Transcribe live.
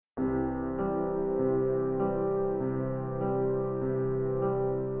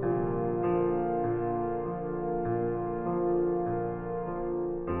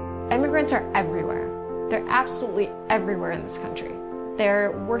Immigrants are everywhere. They're absolutely everywhere in this country.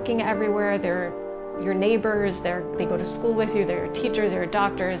 They're working everywhere. They're your neighbors. They go to school with you. They're your teachers, they're your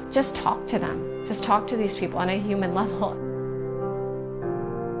doctors. Just talk to them. Just talk to these people on a human level.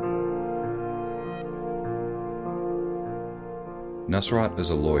 Nusrat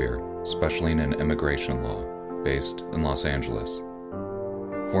is a lawyer specializing in immigration law, based in Los Angeles.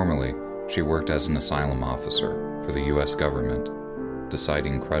 Formerly, she worked as an asylum officer for the U.S. government,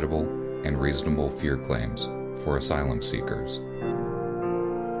 deciding credible and reasonable fear claims for asylum seekers.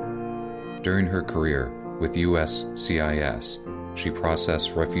 During her career with USCIS, she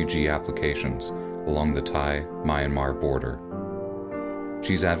processed refugee applications along the Thai-Myanmar border.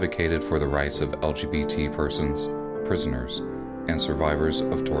 She's advocated for the rights of LGBT persons, prisoners, and survivors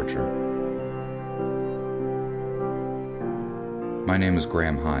of torture. My name is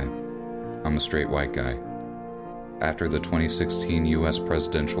Graham High. I'm a straight white guy. After the 2016 U.S.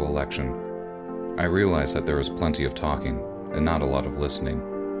 presidential election, I realized that there was plenty of talking and not a lot of listening,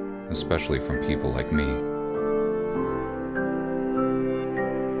 especially from people like me.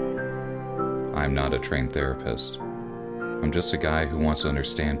 I'm not a trained therapist. I'm just a guy who wants to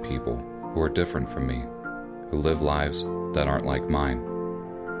understand people who are different from me, who live lives that aren't like mine.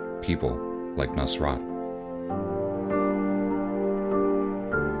 People like Nusrat.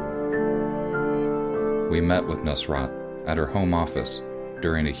 We met with Nusrat at her home office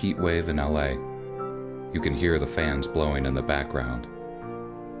during a heat wave in LA. You can hear the fans blowing in the background.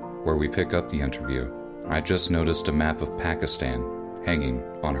 Where we pick up the interview, I just noticed a map of Pakistan hanging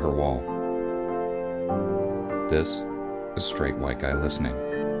on her wall. This is Straight White Guy Listening.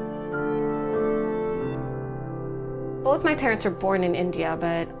 Both my parents were born in India,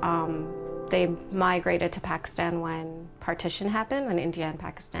 but they migrated to Pakistan when partition happened, when India and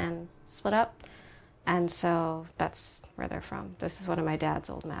Pakistan split up. And so that's where they're from. This is one of my dad's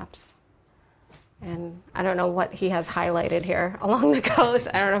old maps. And I don't know what he has highlighted here along the coast.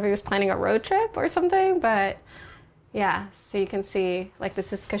 I don't know if he was planning a road trip or something, but yeah. So you can see, like,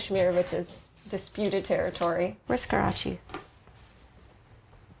 this is Kashmir, which is disputed territory. Where's Karachi?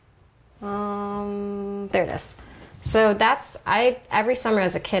 There it is. So every summer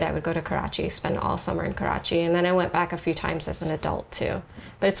as a kid, I would go to Karachi, spend all summer in Karachi, and then I went back a few times as an adult too.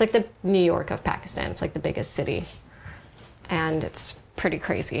 But it's like the New York of Pakistan. It's like the biggest city, and it's pretty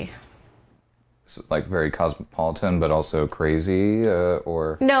crazy. So like very cosmopolitan, but also crazy,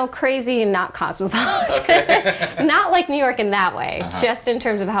 or? No, crazy and not cosmopolitan. Okay. Not like New York in that way, just in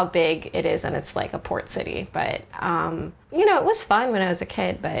terms of how big it is, and it's like a port city. But, it was fun when I was a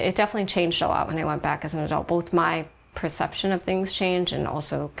kid, but it definitely changed a lot when I went back as an adult. Both my perception of things changed and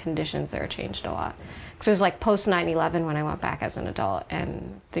also conditions there changed a lot. Because it was like post 9/11 when I went back as an adult,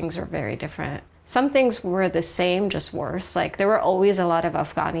 and things were very different. Some things were the same, just worse. Like, there were always a lot of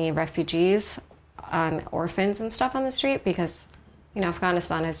Afghani refugees and orphans and stuff on the street because,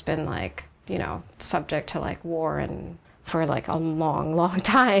 Afghanistan has been subject to war and for a long, long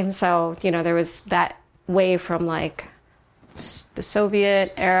time. So, there was that wave from the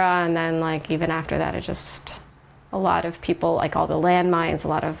Soviet era, and then even after that, it just, a lot of people, all the landmines, a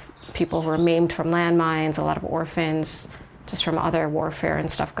lot of people who were maimed from landmines, a lot of orphans just from other warfare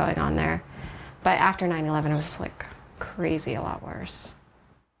and stuff going on there. But after 9/11, it was crazy, a lot worse.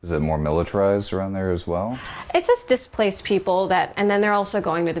 Is it more militarized around there as well? It's just displaced people and then they're also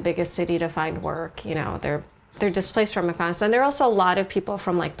going to the biggest city to find work. They're displaced from Afghanistan. There are also a lot of people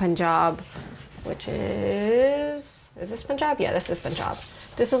from Punjab, which is this Punjab? Yeah, this is Punjab.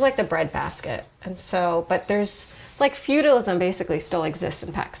 This is the breadbasket. And so, but there's feudalism basically still exists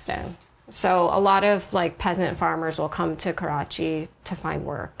in Pakistan. So a lot of peasant farmers will come to Karachi to find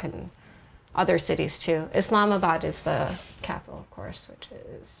work, and other cities too. Islamabad is the capital, of course, which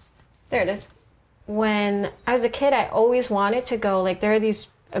is, there it is. When I was a kid, I always wanted to go, there are these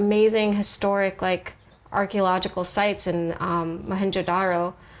amazing historic, archaeological sites in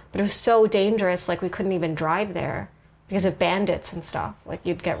Mohenjo-Daro, but it was so dangerous, we couldn't even drive there because of bandits and stuff.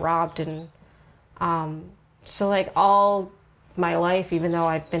 You'd get robbed, and so all my life, even though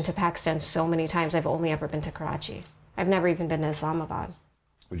I've been to Pakistan so many times, I've only ever been to Karachi. I've never even been to Islamabad.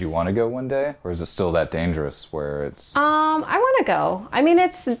 Would you want to go one day, or is it still that dangerous where it's... I want to go. I mean,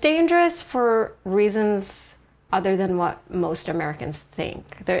 it's dangerous for reasons other than what most Americans think.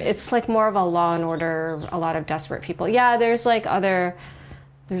 It's more of a law and order, a lot of desperate people. Yeah, there's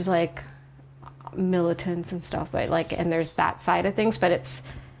there's militants and stuff, but and there's that side of things, but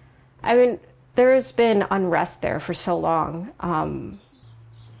there's been unrest there for so long.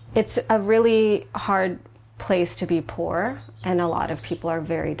 It's a really hard place to be poor, and a lot of people are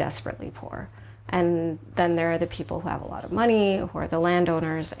very desperately poor. And then there are the people who have a lot of money, who are the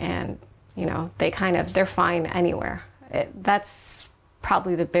landowners, and they're fine anywhere. That's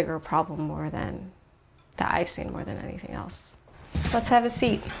probably the bigger problem that I've seen more than anything else. Let's have a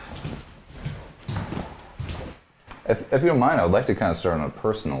seat. If you don't mind, I would like to kind of start on a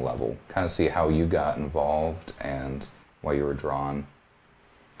personal level, kind of see how you got involved and why you were drawn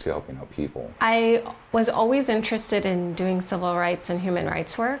to helping out people. I was always interested in doing civil rights and human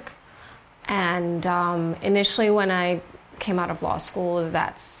rights work. And initially when I came out of law school,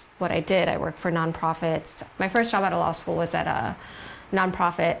 that's what I did. I worked for nonprofits. My first job out of law school was at a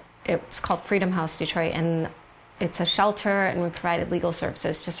nonprofit. It's called Freedom House Detroit, and it's a shelter, and we provided legal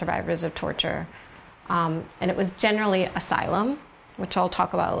services to survivors of torture. And it was generally asylum, which I'll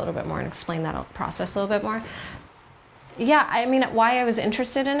talk about a little bit more and explain that process a little bit more. Yeah, I mean, why I was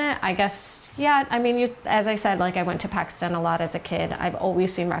interested in it, I guess, as I said, I went to Pakistan a lot as a kid. I've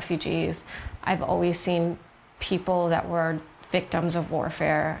always seen refugees. I've always seen people that were victims of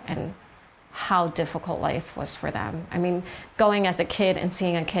warfare and how difficult life was for them. I mean, going as a kid and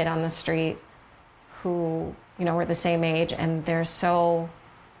seeing a kid on the street who, were the same age and they're so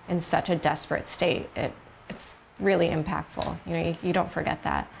in such a desperate state, it's really impactful. You don't forget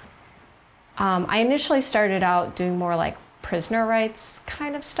that. I initially started out doing more prisoner rights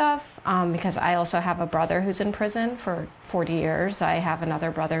kind of stuff because I also have a brother who's in prison for 40 years. I have another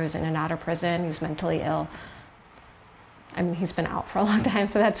brother who's in and out of prison, who's mentally ill. I mean, he's been out for a long time,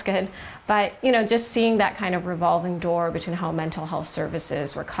 so that's good. But, just seeing that kind of revolving door between how mental health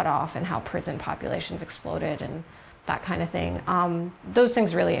services were cut off and how prison populations exploded and that kind of thing, those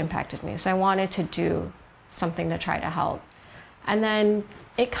things really impacted me. So I wanted to do something to try to help. And then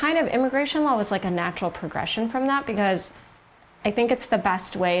immigration law was like a natural progression from that, because I think it's the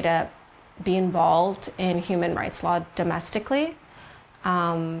best way to be involved in human rights law domestically.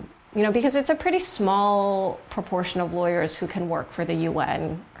 Because it's a pretty small proportion of lawyers who can work for the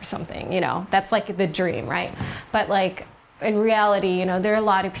UN or something, that's like the dream, right? But in reality, there are a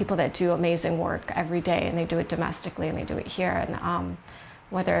lot of people that do amazing work every day, and they do it domestically and they do it here. And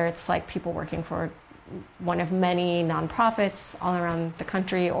whether it's people working for one of many nonprofits all around the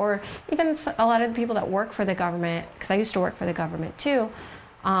country, or even a lot of the people that work for the government, because I used to work for the government too,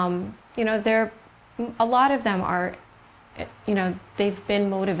 a lot of them are, they've been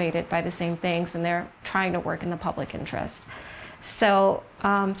motivated by the same things, and they're trying to work in the public interest. So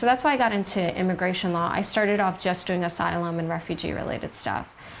that's why I got into immigration law. I started off just doing asylum and refugee related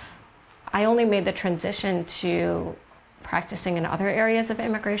stuff. I only made the transition to practicing in other areas of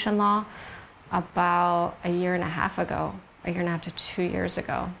immigration law about a year and a half to 2 years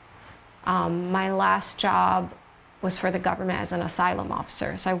ago. My last job was for the government as an asylum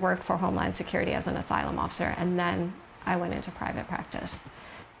officer. So I worked for Homeland Security as an asylum officer, and then I went into private practice.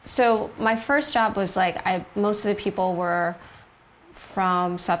 So my first job was most of the people were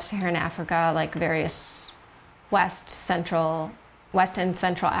from sub-Saharan Africa, various West and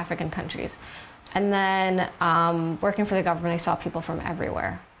Central African countries. And then working for the government, I saw people from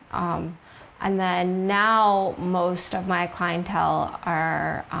everywhere. And then now most of my clientele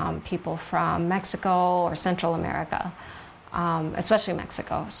are people from Mexico or Central America, especially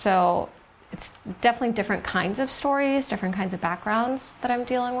Mexico. So it's definitely different kinds of stories, different kinds of backgrounds that I'm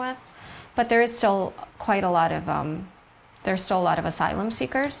dealing with. But there is still quite a lot of, asylum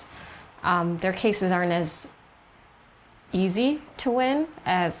seekers. Their cases aren't as easy to win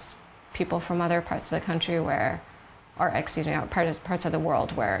as people from other parts of the country parts of the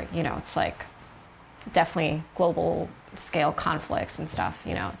world where, it's definitely global scale conflicts and stuff.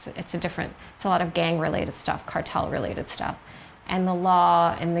 It's a lot of gang related stuff, cartel related stuff. And the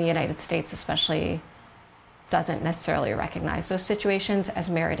law in the United States especially doesn't necessarily recognize those situations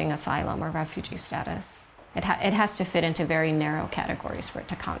as meriting asylum or refugee status. It has to fit into very narrow categories for it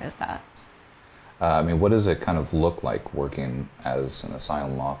to count as that. What does it kind of look like working as an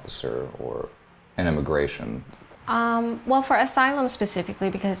asylum officer or in immigration? Well, for asylum specifically,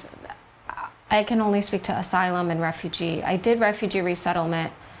 because I can only speak to asylum and refugee. I did refugee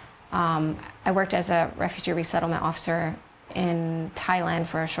resettlement. I worked as a refugee resettlement officer in Thailand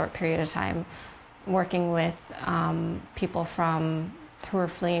for a short period of time, working with people who were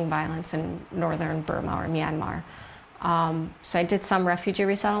fleeing violence in northern Burma or Myanmar. So I did some refugee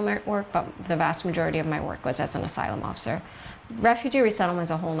resettlement work, but the vast majority of my work was as an asylum officer. Refugee resettlement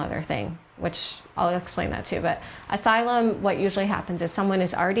is a whole other thing, which I'll explain that too. But asylum, what usually happens is someone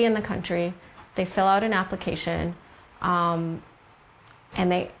is already in the country, they fill out an application, and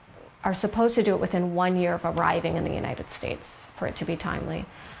they are supposed to do it within 1 year of arriving in the United States for it to be timely.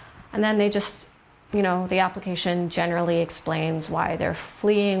 And then they just, the application generally explains why they're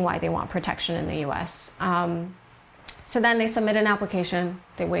fleeing, why they want protection in the US. So then they submit an application,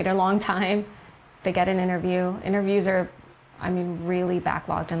 they wait a long time, they get an interview. Interviews are, really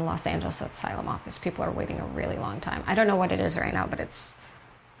backlogged in the Los Angeles asylum office. People are waiting a really long time. I don't know what it is right now, but it's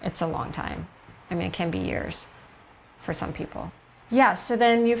a long time. It can be years for some people. Yeah, so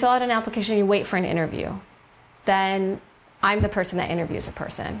then you fill out an application, you wait for an interview. Then I'm the person that interviews a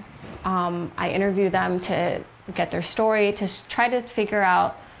person. I interview them to get their story, to try to figure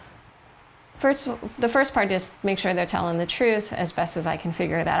out, the first part is make sure they're telling the truth as best as I can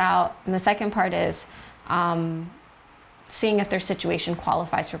figure that out. And the second part is seeing if their situation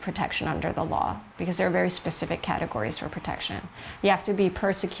qualifies for protection under the law, because there are very specific categories for protection. You have to be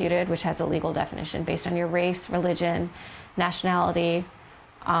persecuted, which has a legal definition, based on your race, religion, nationality,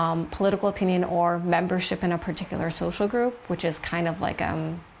 political opinion, or membership in a particular social group, which is kind of like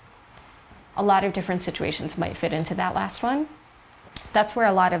a lot of different situations might fit into that last one. That's where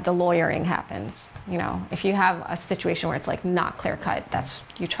a lot of the lawyering happens. If you have a situation where it's like not clear cut,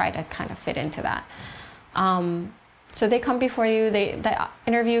 you try to kind of fit into that. So they come before you. The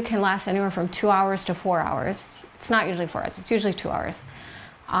interview can last anywhere from 2 hours to 4 hours. It's not usually 4 hours. It's usually 2 hours.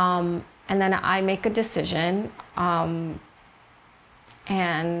 And then I make a decision. And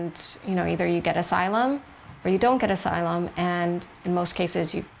either you get asylum or you don't get asylum. And in most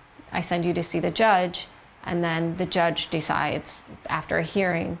cases, I send you to see the judge, and then the judge decides after a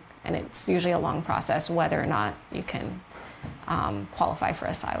hearing, and it's usually a long process, whether or not you can qualify for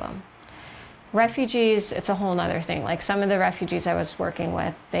asylum. Refugees, it's a whole other thing. Like some of the refugees I was working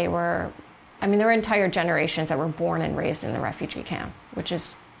with, there were entire generations that were born and raised in the refugee camp, which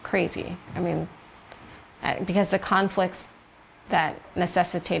is crazy. Because the conflicts that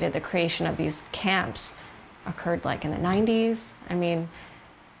necessitated the creation of these camps occurred like in the 90s.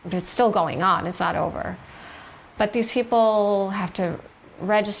 It's still going on, it's not over. But these people have to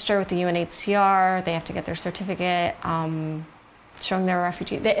register with the UNHCR, they have to get their certificate, showing they're a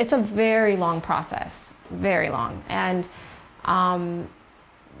refugee. It's a very long process, very long. And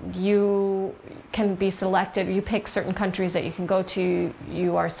you can be selected, you pick certain countries that you can go to,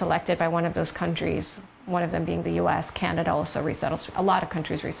 you are selected by one of those countries, one of them being the US. Canada also resettles, a lot of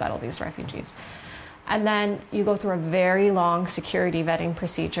countries resettle these refugees. And then you go through a very long security vetting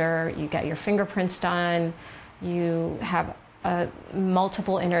procedure. You get your fingerprints done. You have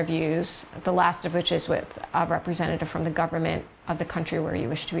multiple interviews, the last of which is with a representative from the government of the country where you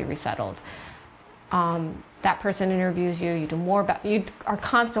wish to be resettled. That person interviews you. You are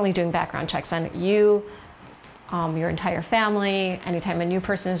constantly doing background checks on you, your entire family. Anytime a new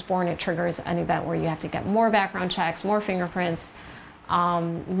person is born, it triggers an event where you have to get more background checks, more fingerprints.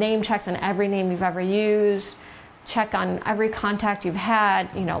 Name checks on every name you've ever used, check on every contact you've had,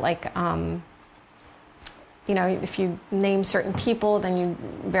 if you name certain people, then you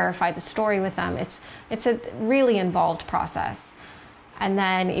verify the story with them. It's a really involved process. And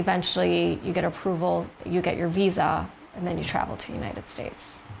then eventually you get approval, you get your visa, and then you travel to the United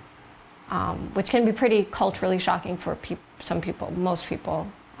States, which can be pretty culturally shocking for some people, most people,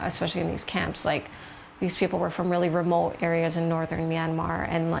 especially in these camps. Like, these people were from really remote areas in northern Myanmar,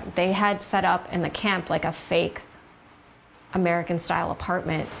 and they had set up in the camp like a fake American-style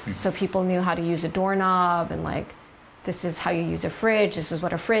apartment, so people knew how to use a doorknob, and this is how you use a fridge. This is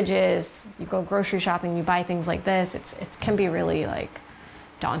what a fridge is. You go grocery shopping, you buy things like this. It can be really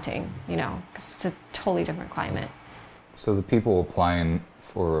daunting, because it's a totally different climate. So the people applying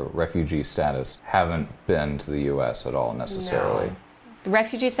for refugee status haven't been to the U.S. at all necessarily. No. The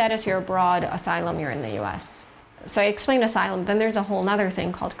refugee status, you're abroad. Asylum, you're in the U.S. So I explained asylum. Then there's a whole other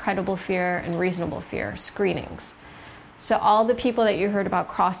thing called credible fear and reasonable fear screenings. So all the people that you heard about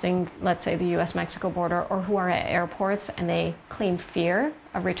crossing, let's say, the U.S.-Mexico border, or who are at airports and they claim fear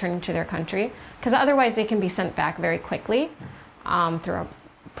of returning to their country, because otherwise they can be sent back very quickly through a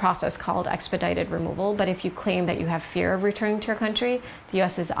process called expedited removal. But if you claim that you have fear of returning to your country, the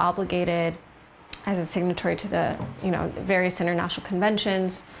U.S. is obligated, as a signatory to the various international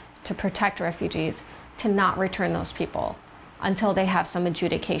conventions to protect refugees, to not return those people until they have some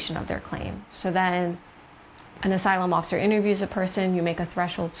adjudication of their claim. So then an asylum officer interviews a person, you make a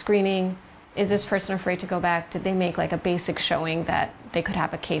threshold screening. Is this person afraid to go back? Did they make a basic showing that they could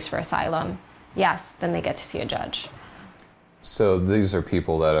have a case for asylum? Yes, then they get to see a judge. So these are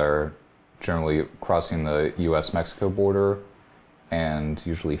people that are generally crossing the U.S.-Mexico border and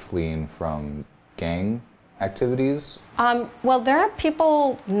usually fleeing from gang activities? Well, there are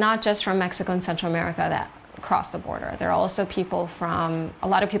people not just from Mexico and Central America that cross the border. There are also a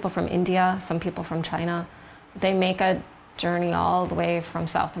lot of people from India, some people from China. They make a journey all the way from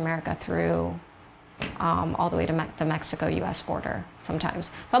South America through all the way to the Mexico-U.S. border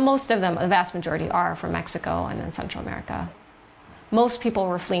sometimes. But most of them, the vast majority, are from Mexico and then Central America. Most people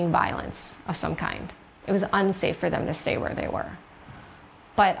were fleeing violence of some kind. It was unsafe for them to stay where they were.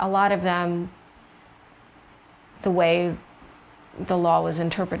 But a lot of them, the way the law was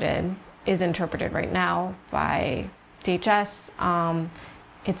interpreted, is interpreted right now by DHS.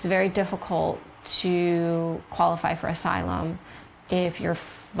 It's very difficult to qualify for asylum if your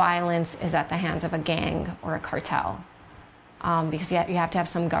violence is at the hands of a gang or a cartel, because you have to have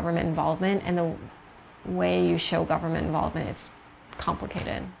some government involvement, and the way you show government involvement is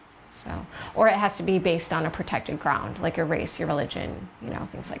complicated. So, or it has to be based on a protected ground, like your race, your religion,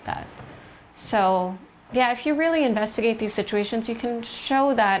 things like that. So, yeah, if you really investigate these situations, you can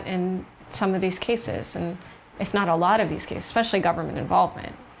show that in some of these cases, and if not a lot of these cases, especially government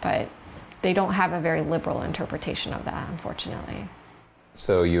involvement, but they don't have a very liberal interpretation of that, unfortunately.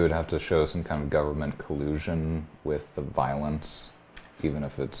 So you would have to show some kind of government collusion with the violence, even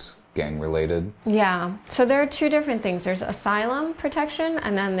if it's gang-related? Yeah. So there are two different things. There's asylum protection,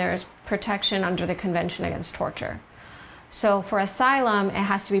 and then there's protection under the Convention Against Torture. So for asylum, it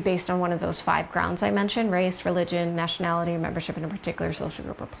has to be based on one of those 5 grounds I mentioned: race, religion, nationality, membership in a particular social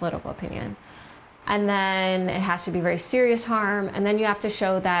group, or political opinion. And then it has to be very serious harm, and then you have to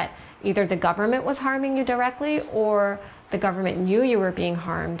show that either the government was harming you directly, or the government knew you were being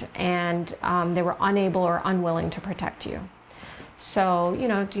harmed, and they were unable or unwilling to protect you. So,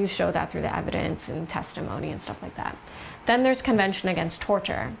 do you show that through the evidence and testimony and stuff like that? Then there's Convention Against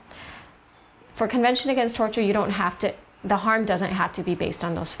Torture. For Convention Against Torture, you don't have to, the harm doesn't have to be based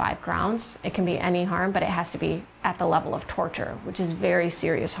on those 5 grounds. It can be any harm, but it has to be at the level of torture, which is very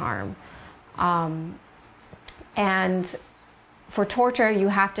serious harm. And for torture, you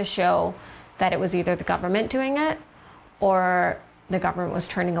have to show that it was either the government doing it, or the government was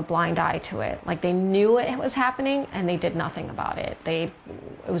turning a blind eye to it. Like, they knew it was happening and they did nothing about it. It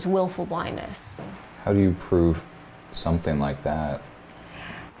was willful blindness. How do you prove something like that?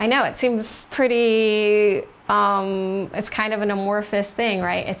 I know, it seems pretty, it's kind of an amorphous thing,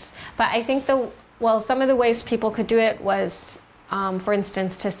 right? But I think some of the ways people could do it was, for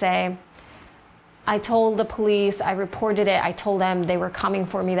instance, to say, I told the police, I reported it, I told them they were coming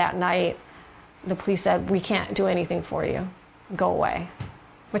for me that night. The police said, we can't do anything for you. Go away.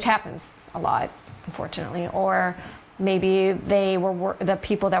 Which happens a lot, unfortunately. Or maybe the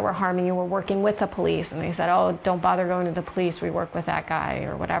people that were harming you were working with the police, and they said, oh, don't bother going to the police, we work with that guy,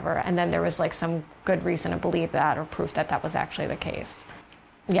 or whatever. And then there was like some good reason to believe that, or proof that that was actually the case.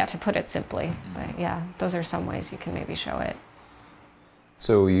 Yeah, to put it simply. But yeah, those are some ways you can maybe show it.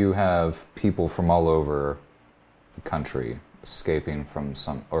 So you have people from all over the country escaping from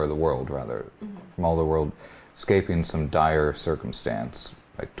or the world rather, from all the world, escaping some dire circumstance,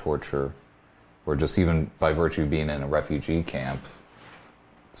 like torture, or just even by virtue of being in a refugee camp,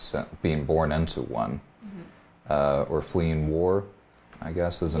 being born into one, or fleeing war, I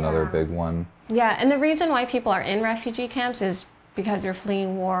guess, is another big one. Yeah, and the reason why people are in refugee camps is because they're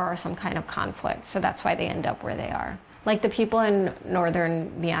fleeing war or some kind of conflict, so that's why they end up where they are. Like, the people in northern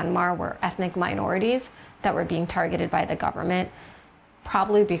Myanmar were ethnic minorities that were being targeted by the government,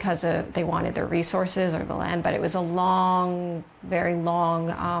 probably because they wanted their resources or the land, but it was a long, very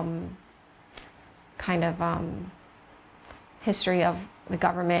long kind of history of the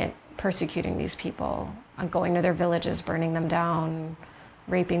government persecuting these people, going to their villages, burning them down,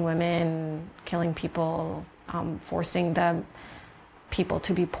 raping women, killing people, forcing the people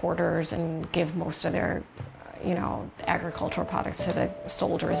to be porters and give most of their agricultural products to the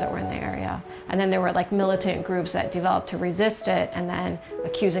soldiers that were in the area. And then there were like militant groups that developed to resist it, and then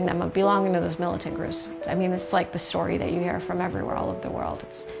accusing them of belonging to those militant groups. I mean, it's like the story that you hear from everywhere, all over the world.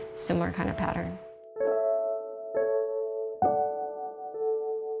 It's a similar kind of pattern.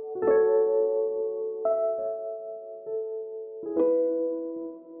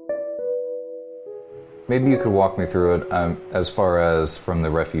 Maybe you could walk me through it as far as from the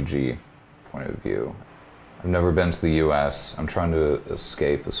refugee point of view. I've never been to the U.S. I'm trying to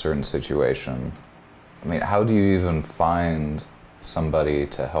escape a certain situation. I mean, how do you even find somebody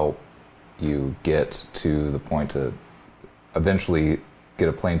to help you get to the point to eventually get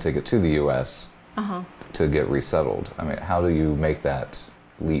a plane ticket to the U.S. To get resettled? I mean, how do you make that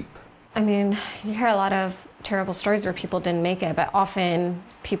leap? I mean, you hear a lot of terrible stories where people didn't make it, but often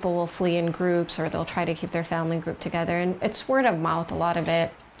people will flee in groups, or they'll try to keep their family group together, and it's word of mouth, a lot of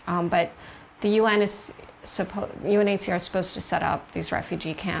it. But the UN is UNHCR is supposed to set up these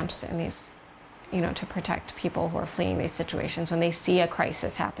refugee camps and these, to protect people who are fleeing these situations. When they see a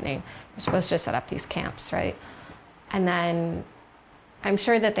crisis happening, they're supposed to set up these camps, right? And then I'm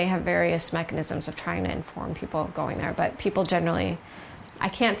sure that they have various mechanisms of trying to inform people of going there, but people generally, I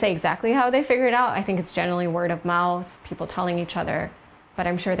can't say exactly how they figure it out. I think it's generally word of mouth, people telling each other, but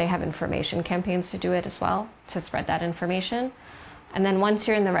I'm sure they have information campaigns to do it as well, to spread that information. And then once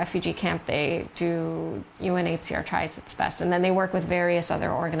you're in the refugee camp, they do, UNHCR tries its best. And then they work with various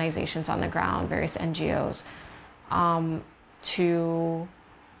other organizations on the ground, various NGOs, to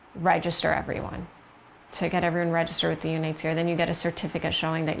register everyone, to get everyone registered with the UNHCR. Then you get a certificate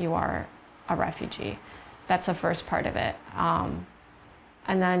showing that you are a refugee. That's the first part of it. And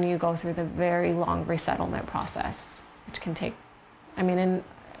then you go through the very long resettlement process, which can take, I mean, in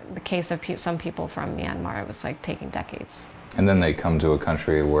the case of some people from Myanmar, it was like taking decades. And then they come to a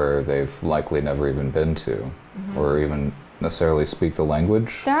country where they've likely never even been to, or even necessarily speak the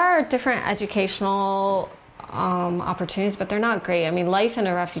language. There are different educational opportunities, but they're not great. I mean, life in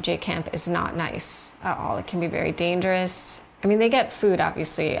a refugee camp is not nice at all. It can be very dangerous. I mean, they get food,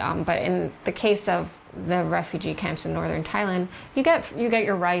 obviously, but in the case of the refugee camps in northern Thailand, you get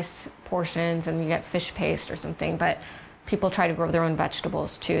your rice portions and you get fish paste or something, but people try to grow their own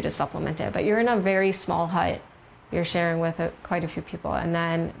vegetables too to supplement it. But you're in a very small hut. You're sharing with quite a few people, and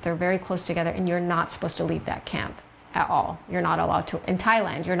then they're very close together, and you're not supposed to leave that camp at all. You're not allowed to. In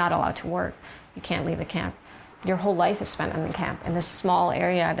Thailand, you're not allowed to work. You can't leave the camp. Your whole life is spent in the camp, in this small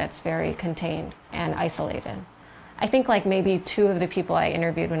area that's very contained and isolated. I think like maybe 2 of the people I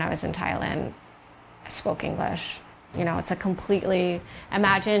interviewed when I was in Thailand spoke English. You know, it's a completely,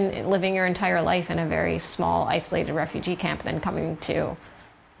 imagine living your entire life in a very small, isolated refugee camp, then coming to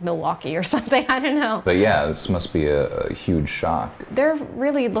Milwaukee or something, I don't know. But yeah, this must be a huge shock. They're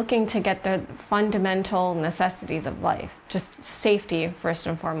really looking to get the fundamental necessities of life, just safety first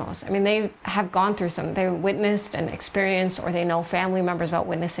and foremost. I mean, they have gone through they witnessed and experienced, or they know family members about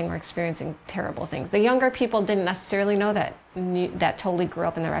witnessing or experiencing terrible things. The younger people didn't necessarily know that totally grew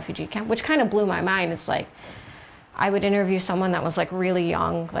up in the refugee camp, which kind of blew my mind. It's like, I would interview someone that was like really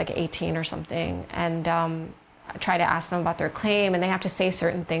young, like 18 or something, and try to ask them about their claim, and they have to say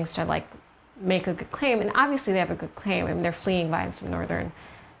certain things to like make a good claim. And obviously they have a good claim. I mean, they're fleeing violence from northern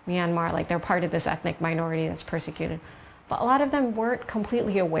Myanmar, like they're part of this ethnic minority that's persecuted. But a lot of them weren't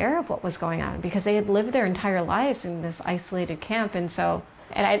completely aware of what was going on because they had lived their entire lives in this isolated camp. And so,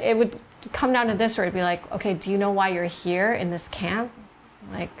 it would come down to this where it'd be like, okay, do you know why you're here in this camp?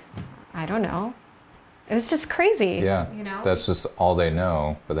 Like, I don't know. It was just crazy. Yeah, you know? That's just all they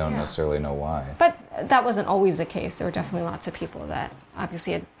know, but they don't necessarily know why. But that wasn't always the case. There were definitely lots of people that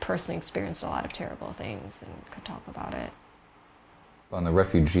obviously had personally experienced a lot of terrible things and could talk about it. On the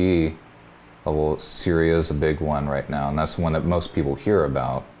refugee level, Syria is a big one right now, and that's the one that most people hear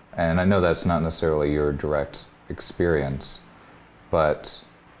about. And I know that's not necessarily your direct experience, but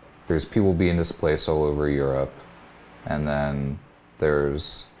there's people being displaced all over Europe, and then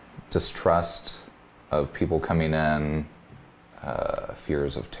there's distrust of people coming in,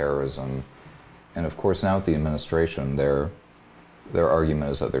 fears of terrorism. And of course now with the administration, their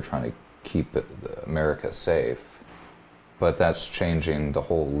argument is that they're trying to keep America safe. But that's changing the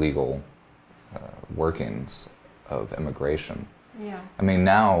whole legal workings of immigration. Yeah. I mean,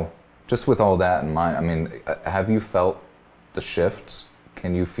 now, just with all that in mind, I mean, have you felt the shifts?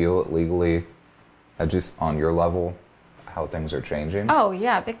 Can you feel it legally, just on your level, how things are changing? Oh,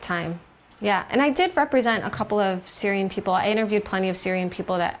 yeah, big time. Yeah, and I did represent a couple of Syrian people. I interviewed plenty of Syrian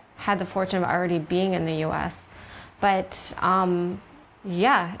people that had the fortune of already being in the U.S. But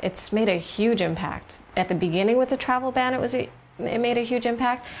yeah, it's made a huge impact. At the beginning with the travel ban, it made a huge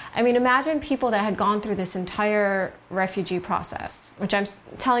impact. I mean, imagine people that had gone through this entire refugee process, which I'm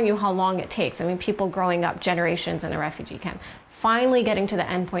telling you how long it takes. I mean, people growing up generations in a refugee camp, finally getting to the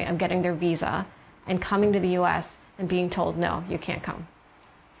end point of getting their visa and coming to the U.S. and being told, no, you can't come.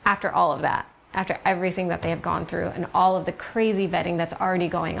 After all of that, after everything that they have gone through and all of the crazy vetting that's already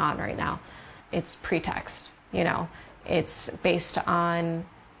going on right now, it's pretext, you know. It's based on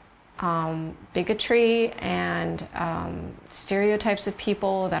bigotry and stereotypes of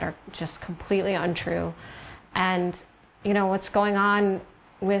people that are just completely untrue. And, you know, what's going on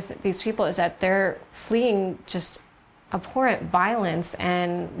with these people is that they're fleeing just abhorrent violence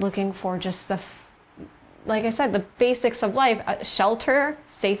and looking for just like I said, the basics of life, shelter,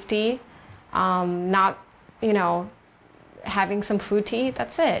 safety, not, you know, having some food to eat,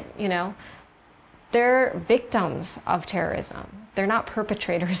 that's it, you know. They're victims of terrorism. They're not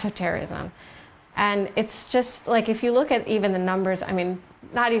perpetrators of terrorism. And it's just like, if you look at even the numbers, I mean,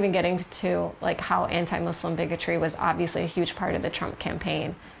 not even getting to like how anti-Muslim bigotry was obviously a huge part of the Trump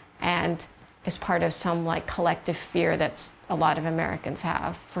campaign and is part of some like collective fear that's a lot of Americans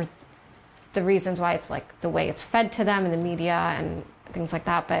have for the reasons why it's like the way it's fed to them in the media and things like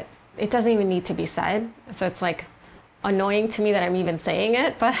that. But it doesn't even need to be said. So it's like annoying to me that I'm even saying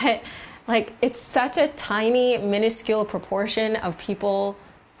it, but like it's such a tiny, minuscule proportion of people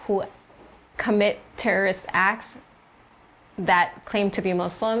who commit terrorist acts that claim to be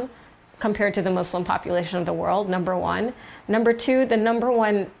Muslim compared to the Muslim population of the world, number one. Number two, the number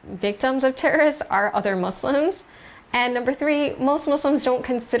one victims of terrorists are other Muslims. And number three, most Muslims don't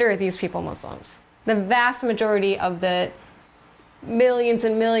consider these people Muslims. The vast majority of the millions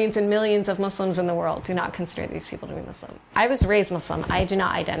and millions and millions of Muslims in the world do not consider these people to be Muslim. I was raised Muslim. I do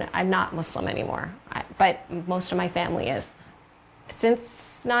not identify. I'm not Muslim anymore, but most of my family is.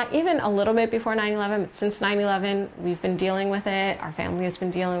 Since not even a little bit before 9/11, but since 9/11, we've been dealing with it. Our family has been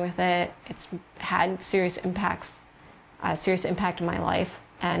dealing with it. It's had serious impact in my life,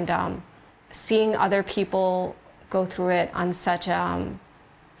 and seeing other people go through it on such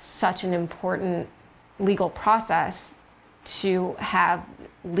an important legal process, to have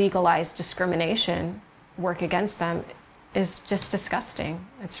legalized discrimination work against them is just disgusting.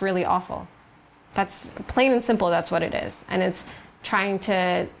 It's really awful. That's plain and simple, that's what it is. And it's trying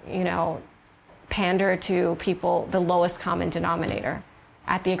to, pander to people, the lowest common denominator,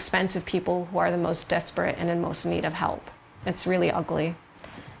 at the expense of people who are the most desperate and in most need of help. It's really ugly.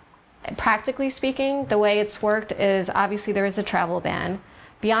 Practically speaking, the way it's worked is obviously there is a travel ban.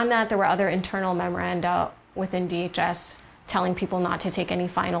 Beyond that, there were other internal memoranda within DHS telling people not to take any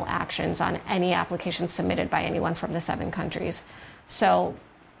final actions on any applications submitted by anyone from the 7 countries. So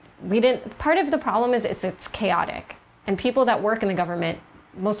part of the problem is it's chaotic. And people that work in the government,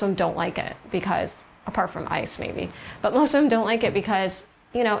 most of them don't like it because, apart from ICE maybe, but most of them don't like it because,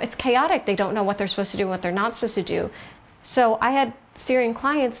 it's chaotic. They don't know what they're supposed to do, what they're not supposed to do. So I had Syrian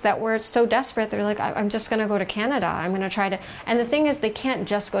clients that were so desperate, they're like, I'm just going to go to Canada. I'm going to try to, and the thing is, they can't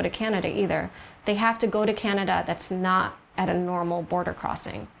just go to Canada either. They have to go to Canada that's not at a normal border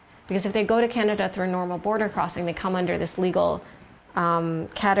crossing. Because if they go to Canada through a normal border crossing, they come under this legal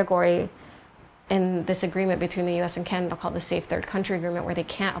category in this agreement between the US and Canada called the Safe Third Country Agreement, where they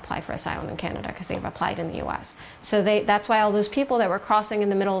can't apply for asylum in Canada because they've applied in the US. So that's why all those people that were crossing in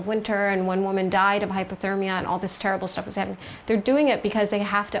the middle of winter, and one woman died of hypothermia and all this terrible stuff was happening, they're doing it because they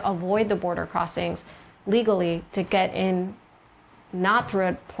have to avoid the border crossings legally to get in, not through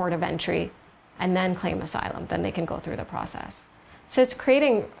a port of entry, and then claim asylum. Then they can go through the process. So it's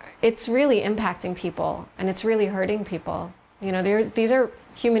really impacting people, and it's really hurting people. These are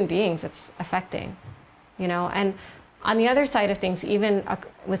human beings it's affecting, and on the other side of things, even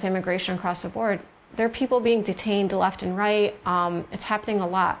with immigration across the board, there are people being detained left and right. It's happening a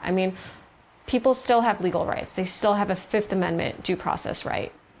lot. I mean, people still have legal rights. They still have a Fifth Amendment due process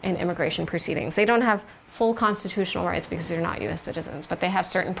right in immigration proceedings. They don't have full constitutional rights because they're not US citizens, but they have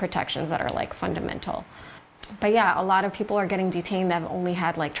certain protections that are like fundamental. But yeah, a lot of people are getting detained that have only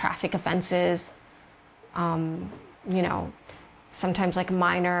had like traffic offenses, sometimes like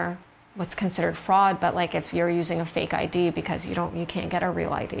minor, what's considered fraud, but like if you're using a fake ID because you can't get a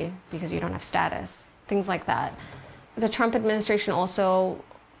real ID because you don't have status, things like that. The Trump administration also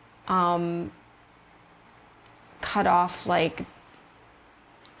cut off like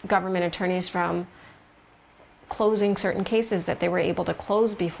government attorneys from closing certain cases that they were able to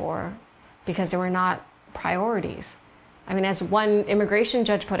close before because they were not priorities. I mean, as one immigration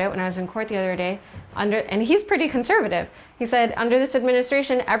judge put it when I was in court the other day, and he's pretty conservative, he said, under this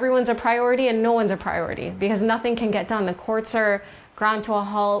administration, everyone's a priority and no one's a priority because nothing can get done. The courts are ground to a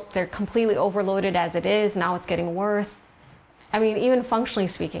halt. They're completely overloaded as it is. Now it's getting worse. I mean, even functionally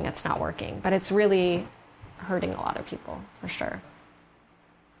speaking, it's not working, but it's really hurting a lot of people, for sure.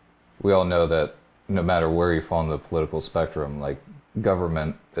 We all know that no matter where you fall on the political spectrum, like,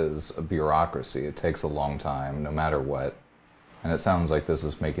 government is a bureaucracy. It takes a long time, no matter what. And it sounds like this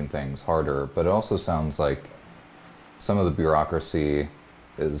is making things harder, but it also sounds like some of the bureaucracy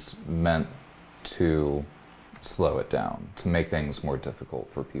is meant to slow it down, to make things more difficult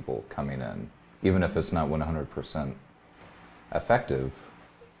for people coming in, even if it's not 100% effective.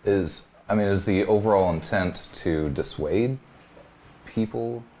 Is the overall intent to dissuade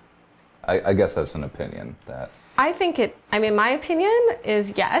people? I guess that's an opinion that... my opinion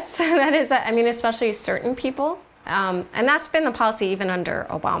is yes. That is, especially certain people. And that's been the policy even under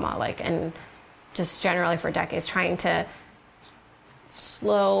Obama, and just generally for decades, trying to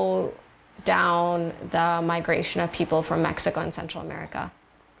slow down the migration of people from Mexico and Central America.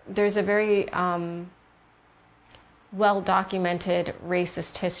 There's a very well-documented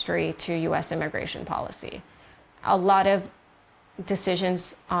racist history to U.S. immigration policy. A lot of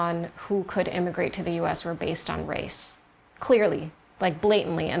decisions on who could immigrate to the U.S. were based on race, clearly,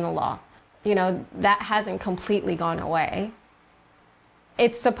 blatantly in the law. That hasn't completely gone away.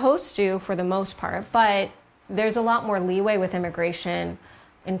 It's supposed to for the most part, but there's a lot more leeway with immigration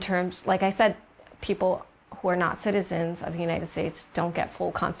in terms, like I said, people who are not citizens of the United States don't get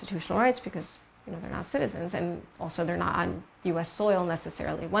full constitutional rights because, they're not citizens, and also they're not on U.S. soil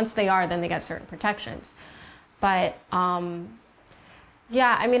necessarily. Once they are, then they get certain protections. But I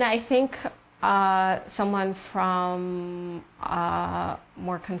think someone from a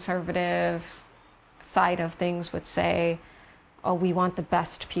more conservative side of things would say, oh, we want the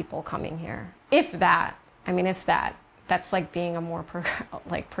best people coming here. If that. That's like being a more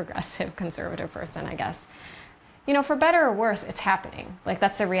progressive conservative person, I guess. For better or worse, it's happening. Like,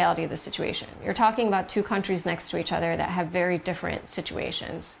 that's the reality of the situation. You're talking about two countries next to each other that have very different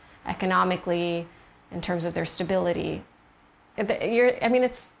situations economically, in terms of their stability.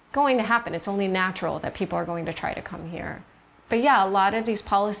 It's going to happen. It's only natural that people are going to try to come here. But yeah, a lot of these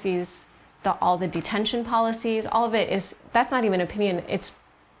policies, all the detention policies, all of it that's not even opinion. It's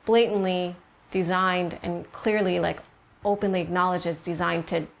blatantly designed and clearly, openly acknowledged as designed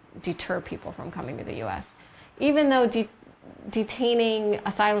to deter people from coming to the U.S. Even though detaining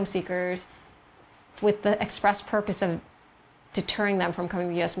asylum seekers with the express purpose of deterring them from coming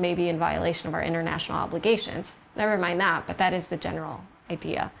to the U.S. may be in violation of our international obligations. Never mind that, but that is the general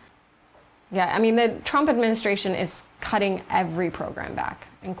idea. Yeah, the Trump administration is cutting every program back,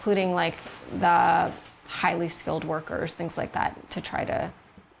 including the highly skilled workers, things like that, to try to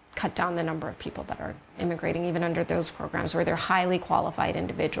cut down the number of people that are immigrating, even under those programs where they're highly qualified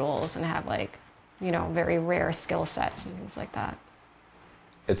individuals and have very rare skill sets and things like that.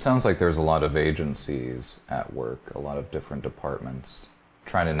 It sounds like there's a lot of agencies at work, a lot of different departments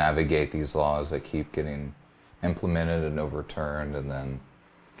trying to navigate these laws that keep getting implemented and overturned and then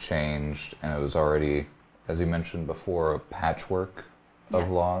changed. And it was already, as you mentioned before, a patchwork of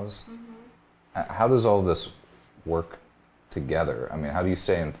laws. Mm-hmm. How does all this work together? How do you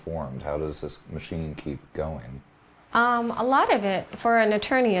stay informed? How does this machine keep going? A lot of it for an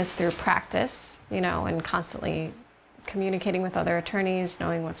attorney is through practice, and constantly communicating with other attorneys,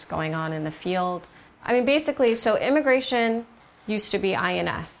 knowing what's going on in the field. Basically, so immigration used to be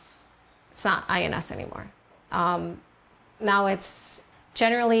INS. It's not INS anymore. Now it's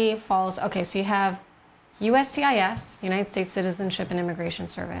generally falls, so you have USCIS, United States Citizenship and Immigration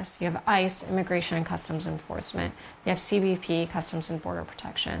Service. You have ICE, Immigration and Customs Enforcement. You have CBP, Customs and Border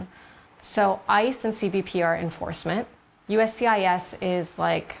Protection. So ICE and CBP are enforcement. USCIS is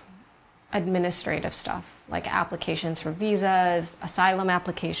administrative stuff, like applications for visas, asylum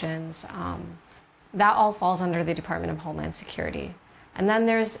applications. That all falls under the Department of Homeland Security. And then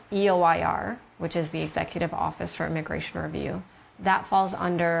there's EOIR, which is the Executive Office for Immigration Review. That falls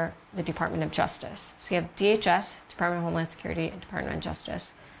under the Department of Justice. So you have DHS, Department of Homeland Security, and Department of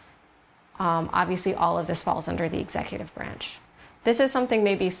Justice. Obviously, all of this falls under the executive branch. This is something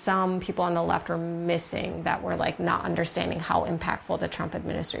maybe some people on the left are missing, that were not understanding how impactful the Trump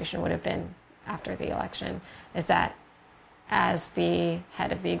administration would have been after the election, is that as the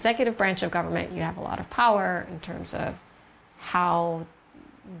head of the executive branch of government, you have a lot of power in terms of how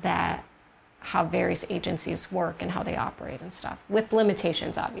various agencies work and how they operate and stuff, with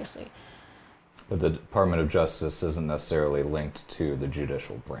limitations, obviously. But the Department of Justice isn't necessarily linked to the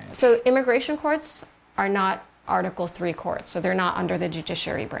judicial branch. So immigration courts are not Article 3 courts, so they're not under the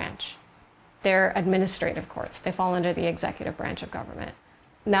judiciary branch. They're administrative courts. They fall under the executive branch of government.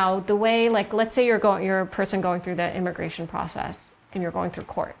 Now, the way, let's say you're a person going through the immigration process and you're going through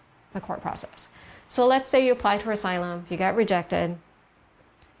the court process. So let's say you apply for asylum, you get rejected,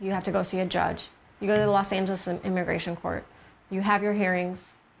 you have to go see a judge. You go to the Los Angeles Immigration Court, you have your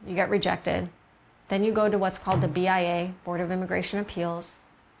hearings, you get rejected. Then you go to what's called the BIA, Board of Immigration Appeals.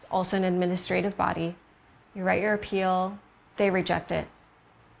 It's also an administrative body. You write your appeal, they reject it.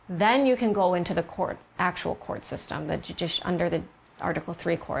 Then you can go into the actual court system, under the Article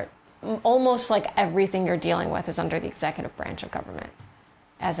 3 court. Almost everything you're dealing with is under the executive branch of government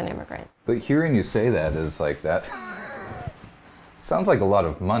as an immigrant. But hearing you say that is that sounds like a lot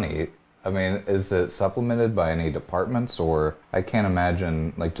of money. Is it supplemented by any departments? Or I can't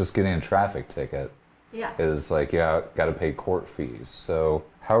imagine just getting a traffic ticket is got to pay court fees. So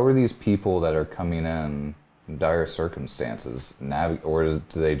how are these people that are coming in dire circumstances or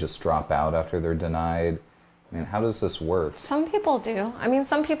do they just drop out after they're denied? How does this work? Some people do.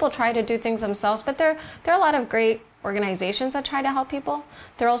 Some people try to do things themselves, but there are a lot of great organizations that try to help people.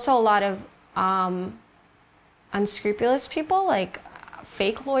 There are also a lot of unscrupulous people, like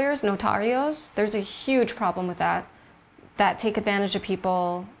fake lawyers, notarios. There's a huge problem with that take advantage of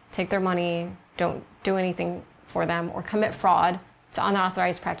people, take their money, don't do anything for them, or commit fraud. It's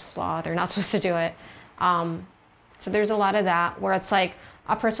unauthorized practice of law. They're not supposed to do it. So there's a lot of that where it's like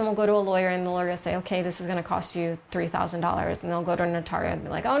a person will go to a lawyer and the lawyer will say, okay, this is going to cost you $3,000. And they'll go to a notario and be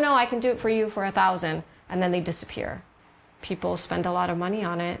like, oh no, I can do it for you for $1,000. And then they disappear. People spend a lot of money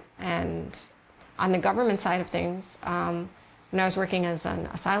on it. And on the government side of things, when I was working as an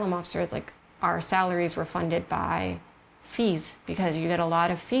asylum officer, like our salaries were funded by fees because you get a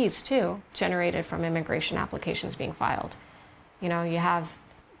lot of fees too generated from immigration applications being filed. You know, you have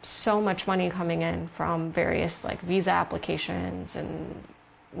so much money coming in from various like visa applications and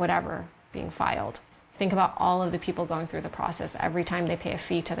whatever being filed. Think about all of the people going through the process every time they pay a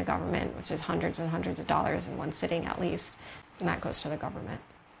fee to the government, which is hundreds and hundreds of dollars in one sitting at least, and that goes to the government.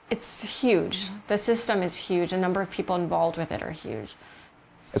 It's huge. The system is huge. The number of people involved with it are huge.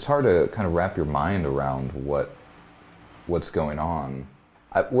 It's hard to kind of wrap your mind around what's going on.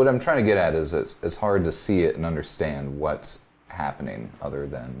 What I'm trying to get at is it's hard to see it and understand what's happening other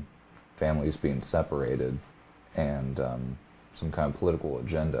than families being separated and some kind of political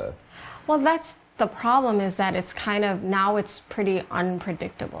agenda. Well, that's the problem, is that it's kind of, now it's pretty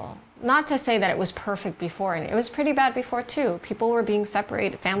unpredictable. Not to say that it was perfect before, and it was pretty bad before too. People were being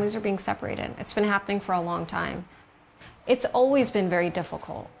separated, families were being separated. It's been happening for a long time. It's always been very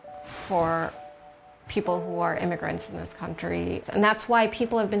difficult for people who are immigrants in this country. And that's why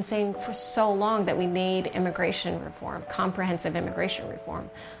people have been saying for so long that we need immigration reform, comprehensive immigration reform.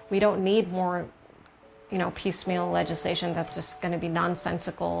 We don't need more, piecemeal legislation that's just going to be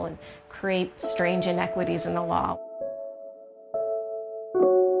nonsensical and create strange inequities in the law.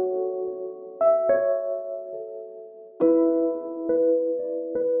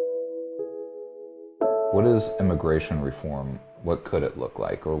 What is immigration reform? What could it look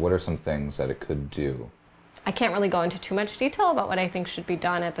like? Or what are some things that it could do? I can't really go into too much detail about what I think should be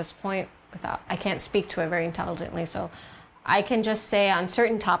done at this point. I can't speak to it very intelligently. So I can just say on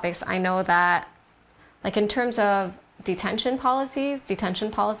certain topics, I know that, like in terms of detention policies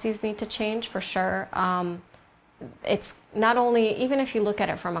need to change for sure. It's not only, even if you look at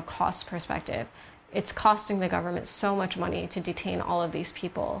it from a cost perspective, it's costing the government so much money to detain all of these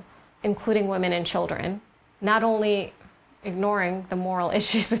people, including women and children, not only ignoring the moral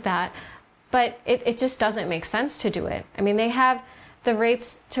issues with that, but it just doesn't make sense to do it. I mean, they have the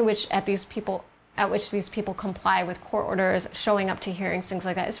rates at which these people comply with court orders, showing up to hearings, things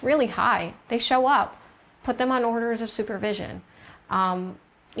like that. It's really high. They show up. Put them on orders of supervision.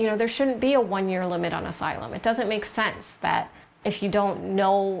 There shouldn't be a 1-year limit on asylum. It doesn't make sense that if you don't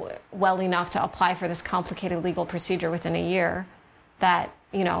know well enough to apply for this complicated legal procedure within a year, that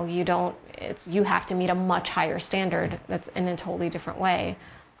you have to meet a much higher standard that's in a totally different way.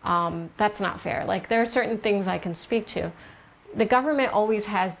 That's not fair. Like, there are certain things I can speak to. The government always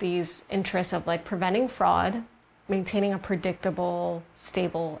has these interests of like preventing fraud, maintaining a predictable,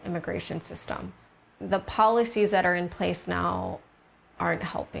 stable immigration system. The policies that are in place now aren't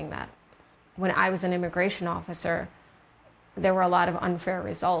helping that. When I was an immigration officer, there were a lot of unfair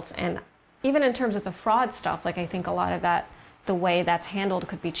results. And even in terms of the fraud stuff, like I think a lot of that, the way that's handled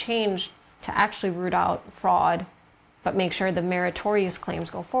could be changed to actually root out fraud, but make sure the meritorious claims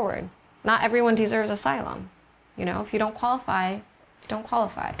go forward. Not everyone deserves asylum. If you don't qualify, you don't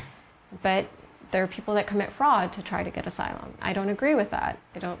qualify. But there are people that commit fraud to try to get asylum. I don't agree with that.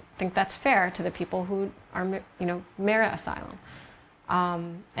 I don't think that's fair to the people who are, merit asylum.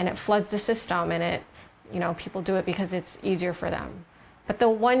 And it floods the system, and people do it because it's easier for them. But the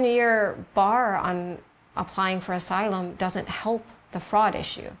 1-year bar on applying for asylum doesn't help the fraud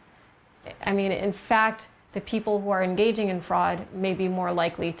issue. I mean, in fact, the people who are engaging in fraud may be more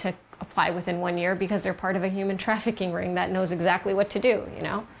likely to apply within 1 year because they're part of a human trafficking ring that knows exactly what to do,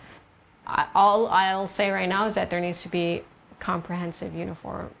 All I'll say right now is that there needs to be comprehensive,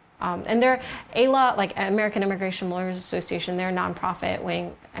 uniform. And ALA, like American Immigration Lawyers Association, they're a nonprofit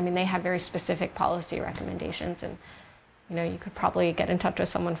wing. I mean, they have very specific policy recommendations, and you could probably get in touch with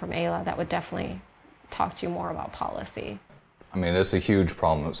someone from ALA that would definitely talk to you more about policy. I mean, it's a huge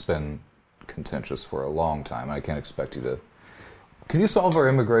problem. It's been contentious for a long time. I can't expect you to... Can you solve our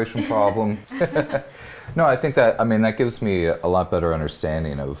immigration problem? No, I think that gives me a lot better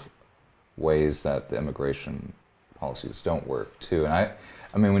understanding of ways that the immigration policies don't work too. And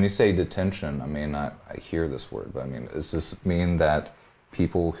I mean, when you say detention, I hear this word, but does this mean that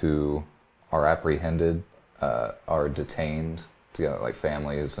people who are apprehended are detained together, like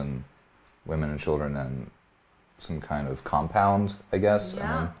families and women and children, and some kind of compound, I guess?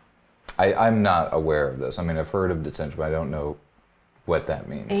 Yeah. I'm not aware of this. I've heard of detention, but I don't know what that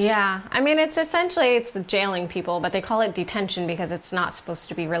means. Yeah. It's jailing people, but they call it detention because it's not supposed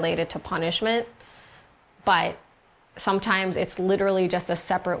to be related to punishment. But sometimes it's literally just a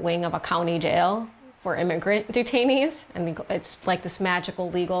separate wing of a county jail for immigrant detainees, and it's like this magical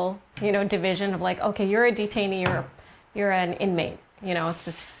legal, division of like, okay, you're a detainee, you're an inmate, it's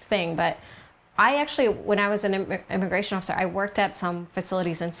this thing. But I actually, when I was an immigration officer, I worked at some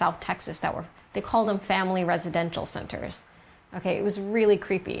facilities in South Texas they called them family residential centers. Okay, it was really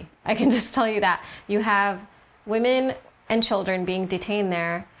creepy. I can just tell you that. You have women and children being detained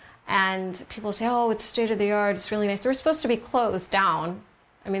there, and people say, oh, it's state of the art, it's really nice. They're supposed to be closed down.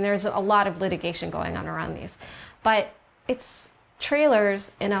 I mean, there's a lot of litigation going on around these. But it's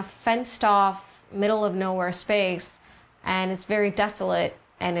trailers in a fenced off, middle of nowhere space, and it's very desolate,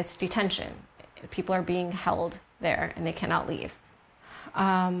 and it's detention. People are being held there, and they cannot leave.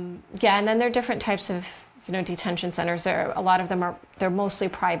 And then there are different types of detention centers. A lot of them they're mostly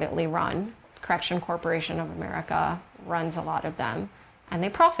privately run. Correction Corporation of America runs a lot of them, and they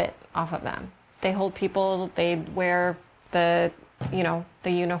profit off of them. They hold people, they wear the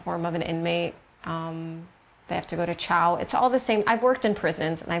uniform of an inmate. They have to go to chow. It's all the same. I've worked in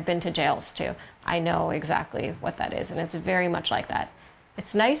prisons and I've been to jails too. I know exactly what that is, and it's very much like that.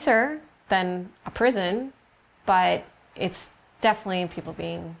 It's nicer than a prison, but it's definitely people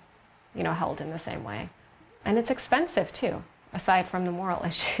being, held in the same way. And it's expensive too, aside from the moral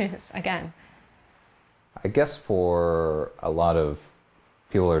issues, again. I guess for a lot of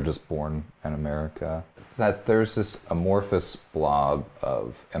people who are just born in America, that there's this amorphous blob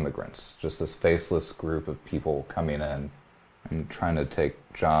of immigrants, just this faceless group of people coming in and trying to take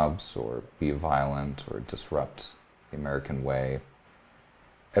jobs or be violent or disrupt the American way.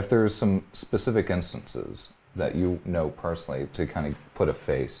 If there's some specific instances that you know personally to kind of put a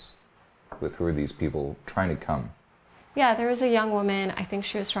face with who are these people trying to come? Yeah, there was a young woman, I think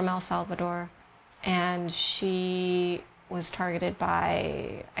she was from El Salvador, and she was targeted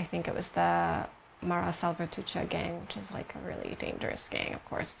by, I think it was the Mara Salvatrucha gang, which is like a really dangerous gang. Of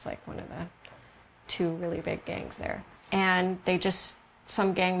course, it's like one of the two really big gangs there. And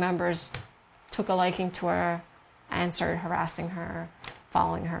some gang members took a liking to her and started harassing her,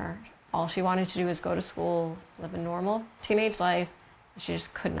 following her. All she wanted to do was go to school, live a normal teenage life. She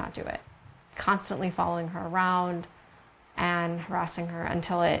just could not do it. Constantly following her around and harassing her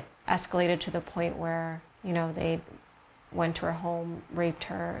until it escalated to the point where, they went to her home, raped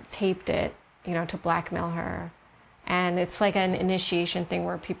her, taped it, to blackmail her. And it's like an initiation thing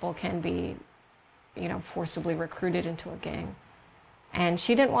where people can be, forcibly recruited into a gang. And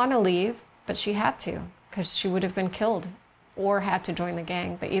she didn't want to leave, but she had to, because she would have been killed or had to join the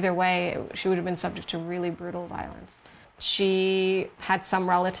gang. But either way, she would have been subject to really brutal violence. She had some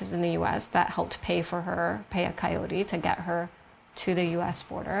relatives in the U.S. that helped pay a coyote to get her to the U.S.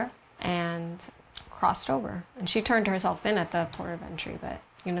 border and crossed over. And she turned herself in at the port of entry, but,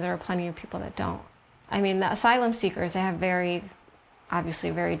 there are plenty of people that don't. I mean, the asylum seekers, they have obviously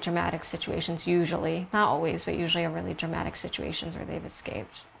very dramatic situations usually. Not always, but usually are really dramatic situations where they've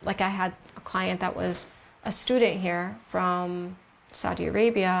escaped. Like I had a client that was a student here from Saudi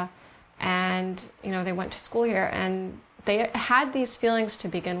Arabia, and, they went to school here, and they had these feelings to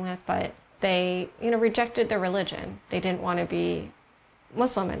begin with, but they, rejected their religion. They didn't want to be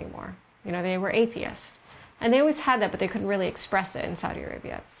Muslim anymore. They were atheists. And they always had that, but they couldn't really express it in Saudi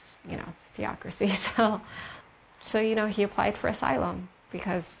Arabia. It's, it's a theocracy. So, he applied for asylum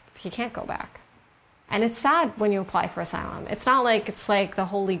because he can't go back. And it's sad when you apply for asylum. It's not like it's like the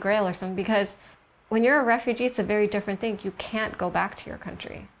Holy Grail or something, because when you're a refugee, it's a very different thing. You can't go back to your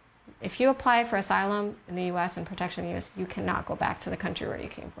country. If you apply for asylum in the U.S. and protection in the U.S., you cannot go back to the country where you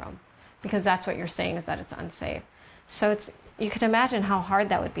came from, because that's what you're saying is that it's unsafe. So you can imagine how hard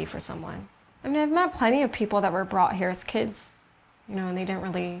that would be for someone. I mean, I've met plenty of people that were brought here as kids, and they didn't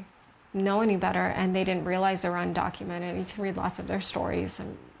really know any better, and they didn't realize they were undocumented. You can read lots of their stories,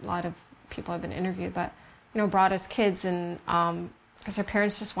 and a lot of people have been interviewed, but, brought as kids, and because their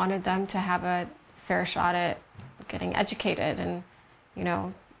parents just wanted them to have a fair shot at getting educated and,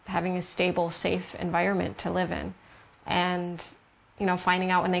 having a stable, safe environment to live in. And, finding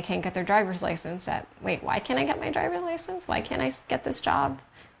out when they can't get their driver's license that, wait, why can't I get my driver's license? Why can't I get this job?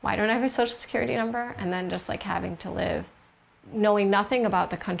 Why don't I have a social security number? And then just like having to live, knowing nothing about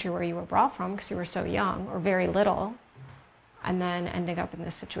the country where you were brought from because you were so young or very little, and then ending up in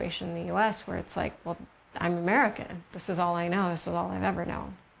this situation in the U.S. where it's like, well, I'm American. This is all I know. This is all I've ever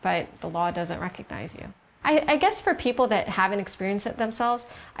known. But the law doesn't recognize you. I guess for people that haven't experienced it themselves,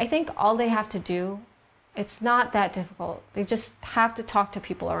 I think all they have to do, it's not that difficult. They just have to talk to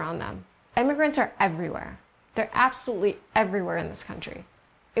people around them. Immigrants are everywhere. They're absolutely everywhere in this country.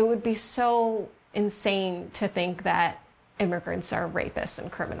 It would be so insane to think that immigrants are rapists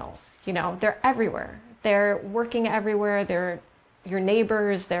and criminals. They're everywhere. They're working everywhere. They're your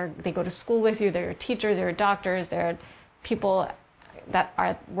neighbors, they go to school with you, they're your teachers, they're your doctors, they're people that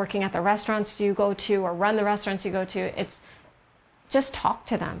are working at the restaurants you go to or run the restaurants you go to. It's just talk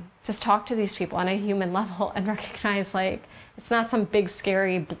to them. Just talk to these people on a human level and recognize, like, it's not some big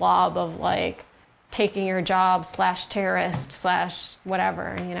scary blob of like taking your job / terrorist /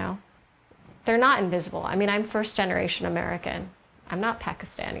 whatever, you know. They're not invisible. I mean, I'm first generation American. I'm not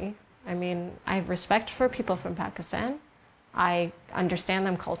Pakistani. I mean, I have respect for people from Pakistan. I understand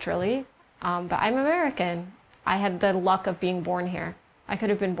them culturally, but I'm American. I had the luck of being born here. I could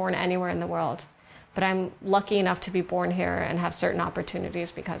have been born anywhere in the world, but I'm lucky enough to be born here and have certain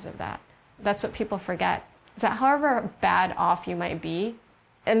opportunities because of that. That's what people forget, is that however bad off you might be,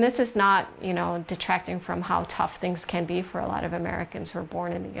 and this is not, you know, detracting from how tough things can be for a lot of Americans who are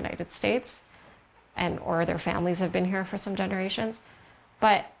born in the United States or their families have been here for some generations,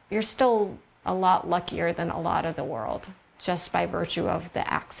 but you're still a lot luckier than a lot of the world, just by virtue of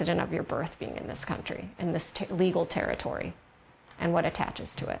the accident of your birth being in this country, in this legal territory, and what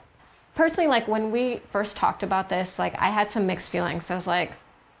attaches to it. Personally, like, when we first talked about this, like, I had some mixed feelings. I was like,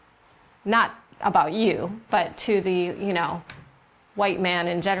 not about you, but to the, you know, white man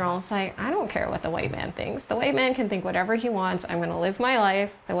in general. It's like, I don't care what the white man thinks. The white man can think whatever he wants. I'm going to live my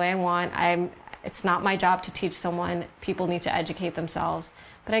life the way I want. It's not my job to teach someone. People need to educate themselves.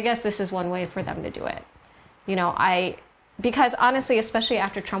 But I guess this is one way for them to do it. You know, because honestly, especially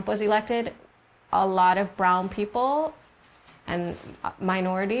after Trump was elected, a lot of brown people and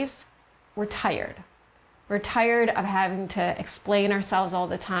minorities were tired. We're tired of having to explain ourselves all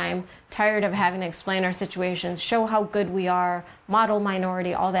the time, tired of having to explain our situations, show how good we are, model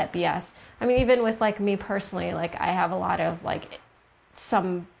minority, all that BS. I mean, even with like me personally, like I have a lot of like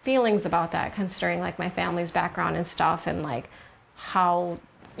some feelings about that, considering like my family's background and stuff, and like how,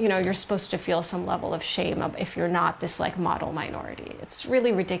 you know, you're supposed to feel some level of shame if you're not this like model minority. It's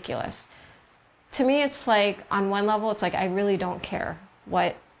really ridiculous. To me, it's like, on one level, it's like, I really don't care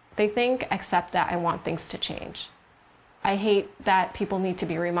what they think, except that I want things to change. I hate that people need to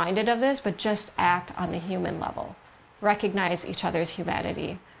be reminded of this, but just act on the human level. Recognize each other's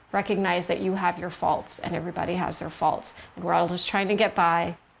humanity. Recognize that you have your faults and everybody has their faults, and we're all just trying to get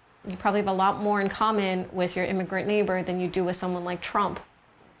by. You probably have a lot more in common with your immigrant neighbor than you do with someone like Trump.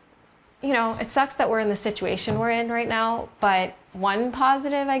 You know, it sucks that we're in the situation we're in right now, but one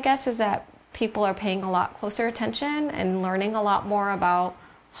positive, I guess, is that people are paying a lot closer attention and learning a lot more about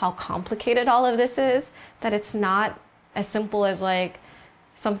how complicated all of this is, that it's not as simple as like,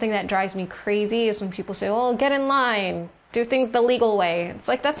 something that drives me crazy is when people say, well, get in line, do things the legal way. It's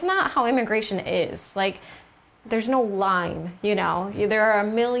like, that's not how immigration is. Like, there's no line, you know? There are a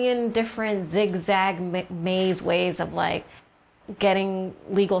million different zigzag maze ways of like getting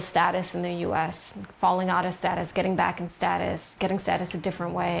legal status in the US, falling out of status, getting back in status, getting status a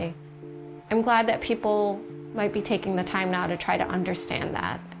different way. I'm glad that people might be taking the time now to try to understand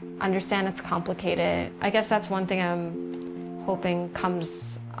that. Understand it's complicated. I guess that's one thing I'm hoping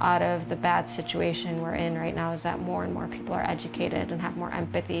comes out of the bad situation we're in right now, is that more and more people are educated and have more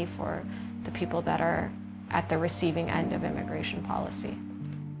empathy for the people that are at the receiving end of immigration policy.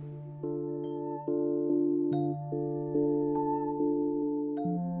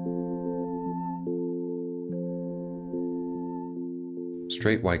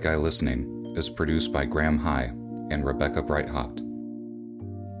 Straight White Guy Listening is produced by Graham High and Rebecca Breithaupt.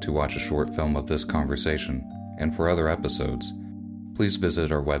 To watch a short film of this conversation and for other episodes, please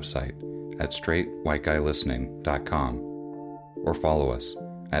visit our website at straightwhiteguy.listening.com or follow us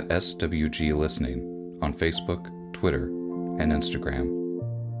at SWG Listening on Facebook, Twitter, and Instagram.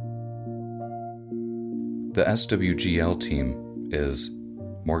 The SWGL team is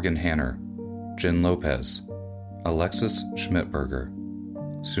Morgan Hanner, Jen Lopez, Alexis Schmidberger,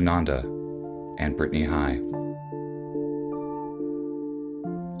 Sunanda, and Brittany High.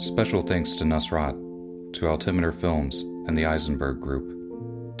 Special thanks to Nusrat, to Altimeter Films and the Eisenberg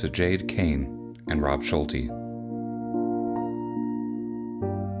Group, to Jade Kane and Rob Schulte.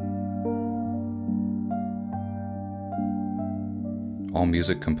 All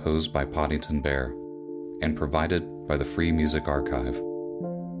music composed by Poddington Bear and provided by the Free Music Archive.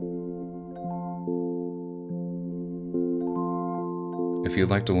 If you'd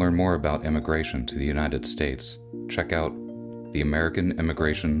like to learn more about immigration to the United States, check out the American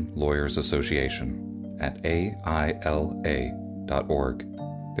Immigration Lawyers Association at AILA.org.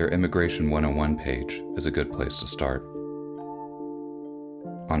 Their Immigration 101 page is a good place to start.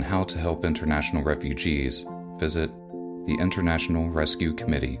 On how to help international refugees, visit the International Rescue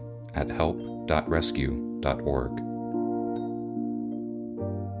Committee at help.rescue.org.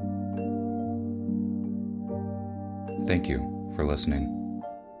 Thank you for for listening.